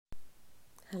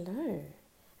Hello,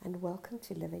 and welcome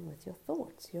to Living with Your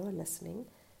Thoughts. You're listening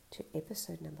to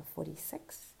episode number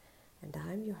 46, and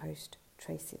I'm your host,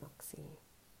 Tracy Moxie.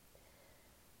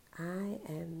 I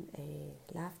am a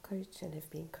life coach and have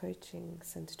been coaching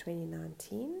since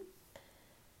 2019.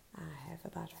 I have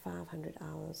about 500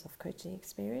 hours of coaching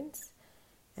experience,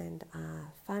 and I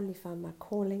finally found my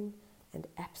calling and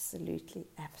absolutely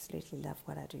love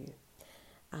what I do.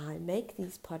 I make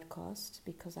these podcasts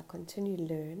because I continue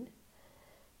to learn,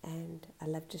 and I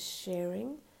love just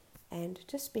sharing and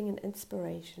just being an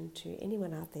inspiration to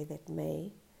anyone out there that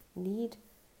may need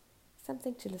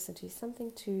something to listen to,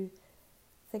 something to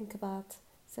think about,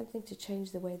 something to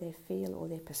change the way they feel or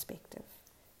their perspective.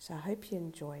 So I hope you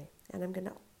enjoy. And I'm going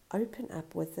to open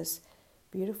up with this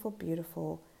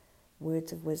beautiful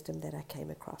words of wisdom that I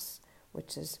came across,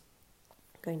 which is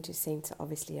going to center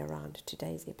obviously around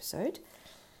today's episode.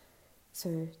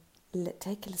 So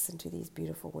take a listen to these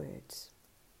beautiful words.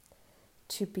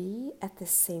 To be at the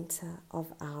center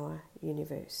of our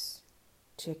universe,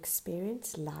 to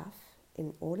experience life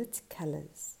in all its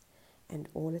colors and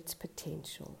all its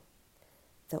potential,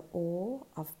 the awe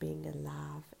of being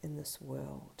alive in this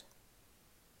world.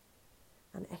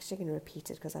 I'm actually going to repeat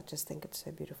it because I just think it's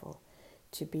so beautiful.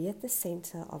 To be at the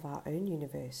center of our own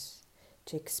universe,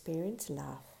 to experience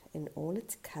life in all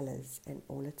its colors and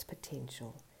all its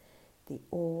potential, the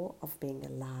awe of being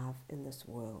alive in this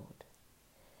world.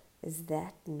 Is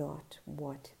that not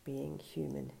what being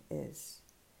human is?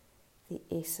 The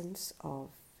essence of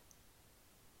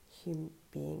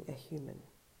being a human.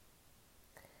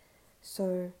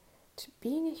 So,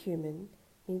 being a human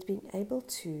means being able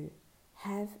to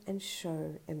have and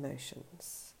show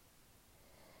emotions.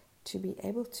 To be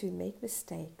able to make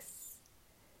mistakes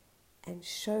and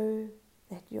show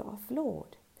that you are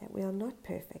flawed, that we are not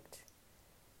perfect.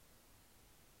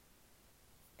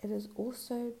 It is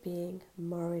also being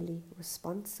morally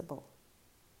responsible.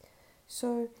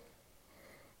 So,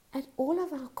 at all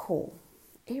of our core,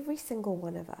 every single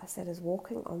one of us that is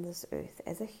walking on this earth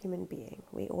as a human being,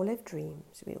 we all have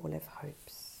dreams, we all have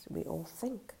hopes, we all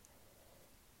think,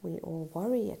 we all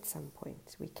worry at some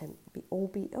point, we can all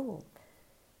be ill,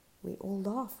 we all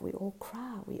laugh, we all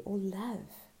cry, we all love.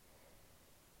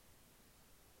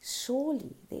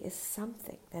 Surely there is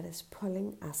something that is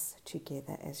pulling us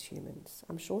together as humans.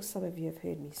 I'm sure some of you have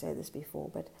heard me say this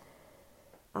before, but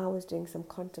I was doing some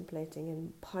contemplating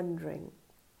and pondering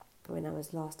when I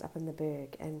was last up in the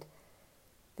Berg, and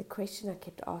the question I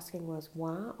kept asking was,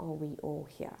 why are we all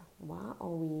here? Why are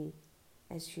we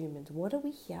as humans? What are we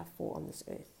here for on this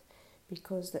earth?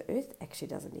 Because the earth actually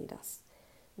doesn't need us.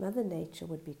 Mother Nature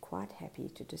would be quite happy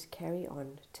to just carry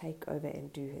on, take over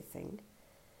and do her thing.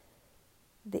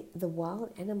 The wild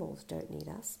animals don't need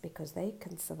us because they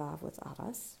can survive without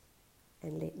us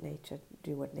and let nature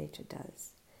do what nature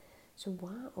does. So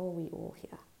why are we all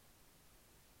here?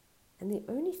 And the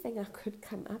only thing I could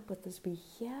come up with is we're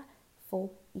here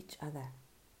for each other.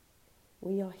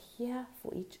 We are here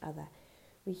for each other.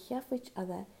 We're here for each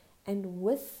other, and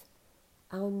with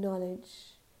our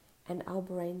knowledge and our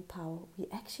brain power,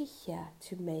 we're actually here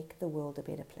to make the world a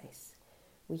better place.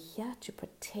 We're here to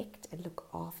protect and look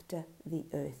after the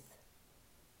earth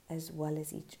as well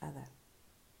as each other.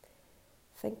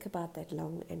 Think about that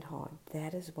long and hard.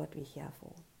 That is what we're here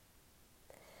for.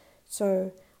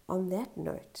 So, on that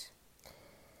note,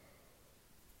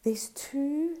 there's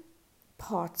two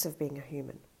parts of being a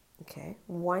human. Okay,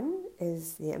 one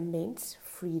is the immense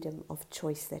freedom of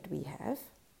choice that we have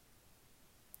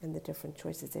and the different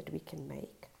choices that we can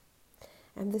make.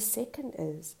 And the second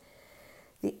is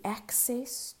the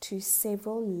access to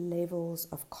several levels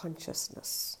of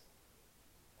consciousness.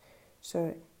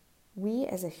 So we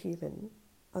as a human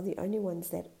are the only ones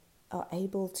that are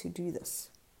able to do this.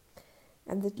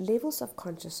 And the levels of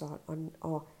consciousness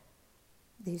are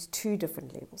there's two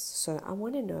different levels. So I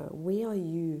want to know, where are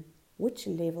you? Which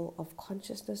level of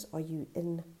consciousness are you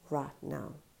in right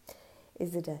now?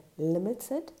 Is it a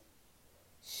limited,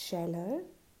 shallow,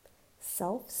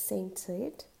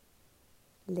 self-centered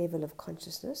level of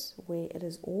consciousness where it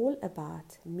is all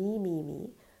about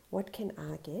me, what can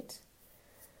I get?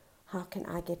 How can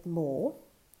I get more?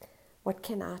 What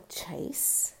can I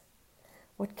chase?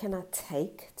 What can I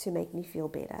take to make me feel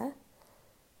better?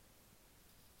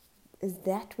 Is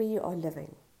that where you are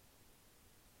living?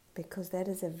 Because that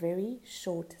is a very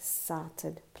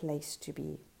short-sighted place to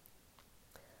be.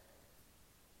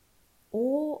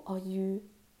 Or are you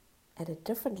at a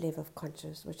different level of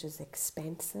consciousness, which is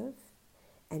expansive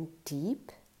and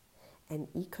deep and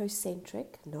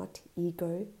ecocentric, not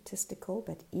egotistical,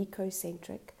 but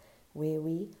ecocentric, where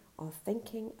we are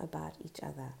thinking about each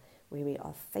other. where we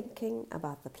are thinking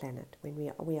about the planet, when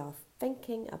we are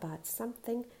thinking about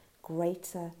something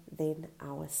greater than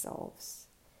ourselves,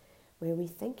 where we're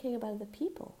thinking about the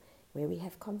people, where we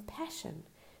have compassion,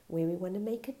 where we want to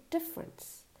make a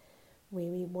difference, where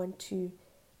we want to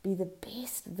be the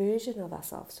best version of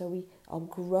ourselves. So we are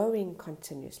growing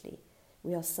continuously.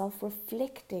 We are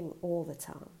self-reflecting all the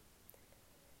time.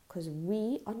 Because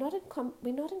we're not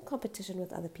in competition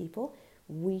with other people.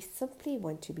 We simply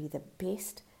want to be the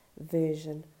best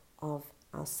version of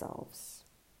ourselves.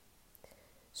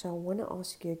 So I want to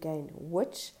ask you again,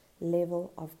 which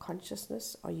level of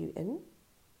consciousness are you in?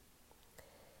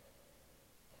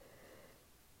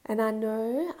 And I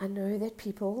know that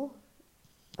people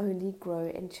only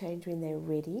grow and change when they're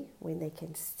ready, when they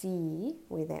can see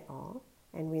where they are,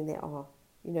 and when they are,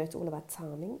 it's all about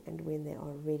timing, and when they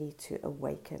are ready to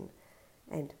awaken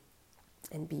and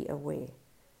be aware.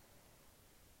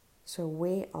 So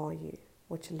where are you?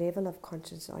 Which level of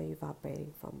consciousness are you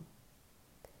vibrating from?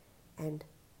 And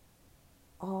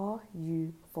are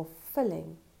you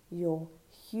fulfilling your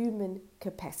human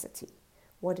capacity?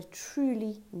 What it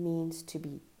truly means to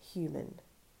be human.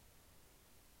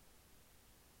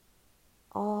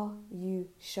 Are you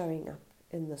showing up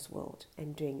in this world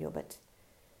and doing your bit?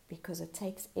 Because it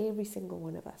takes every single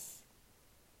one of us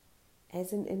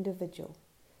as an individual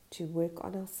to work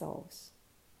on ourselves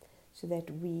so that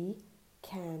we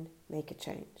can make a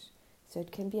change. So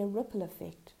it can be a ripple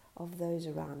effect of those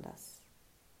around us.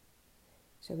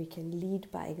 So we can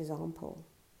lead by example.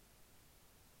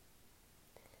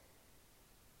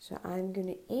 So I'm going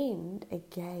to end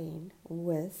again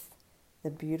with the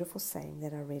beautiful saying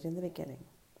that I read in the beginning.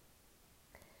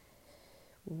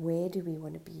 Where do we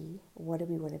want to be? What do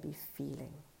we want to be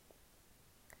feeling?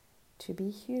 To be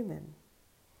human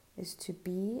is to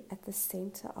be at the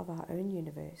center of our own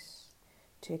universe,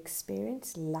 to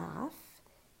experience life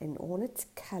in all its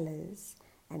colors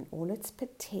and all its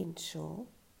potential,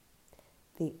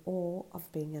 the awe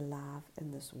of being alive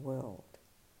in this world.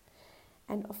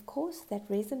 And of course, that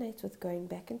resonates with going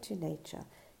back into nature.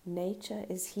 Nature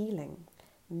is healing.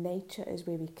 Nature is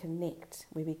where we connect,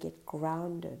 where we get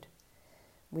grounded,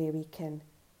 where we can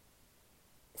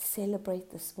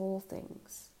celebrate the small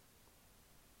things,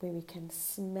 where we can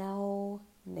smell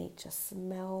nature,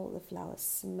 smell the flowers,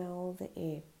 smell the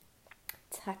air,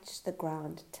 touch the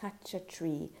ground, touch a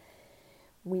tree.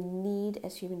 We need,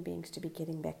 as human beings, to be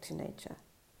getting back to nature,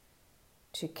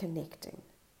 to connecting,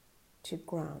 to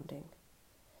grounding,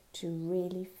 to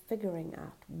really figuring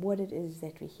out what it is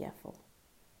that we're here for.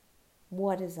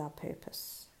 What is our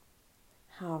purpose?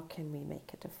 How can we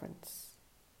make a difference?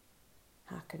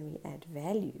 How can we add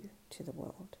value to the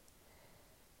world?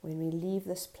 When we leave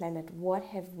this planet, what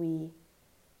have we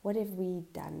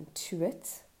done to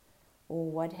it? Or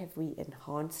what have we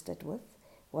enhanced it with?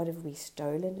 What have we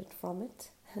stolen it from it?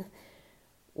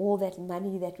 All that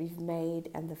money that we've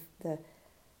made and the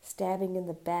stabbing in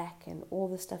the back and all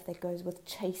the stuff that goes with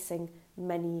chasing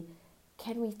money,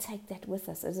 can we take that with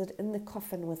us? Is it in the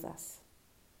coffin with us?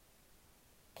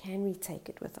 Can we take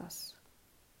it with us?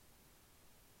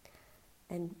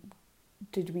 And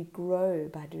did we grow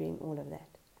by doing all of that?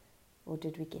 Or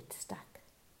did we get stuck?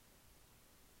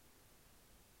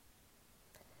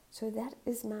 So that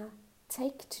is my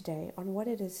take today on what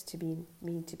it is to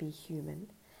mean to be human.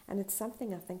 And it's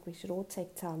something I think we should all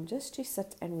take time just to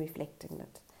sit and reflect on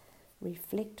it.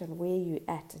 Reflect on where you're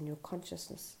at in your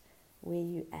consciousness, where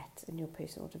you're at in your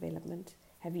personal development.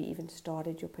 Have you even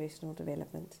started your personal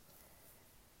development?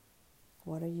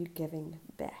 What are you giving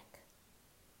back?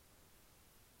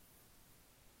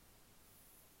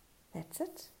 That's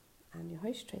it. I'm your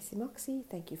host, Tracy Moxie.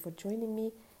 Thank you for joining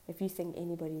me. If you think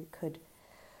anybody could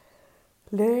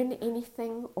learn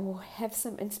anything or have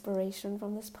some inspiration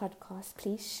from this podcast,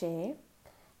 please share.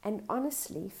 And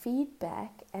honestly,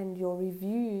 feedback and your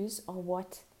reviews are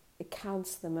what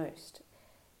counts the most.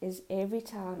 Is every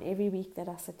time, every week that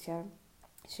I sit here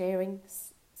sharing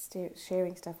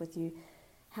stuff with you,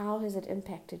 how has it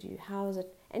impacted you? How is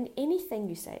it? And anything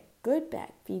you say, good,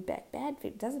 bad feedback,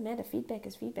 doesn't matter. Feedback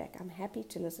is feedback. I'm happy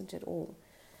to listen to it all.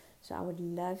 So I would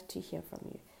love to hear from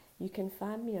you. You can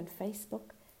find me on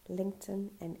Facebook, LinkedIn,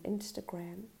 and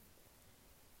Instagram.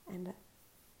 And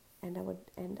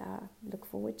I look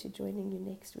forward to joining you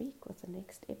next week with the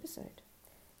next episode.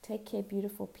 Take care,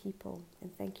 beautiful people,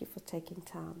 and thank you for taking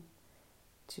time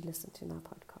to listen to my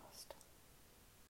podcast.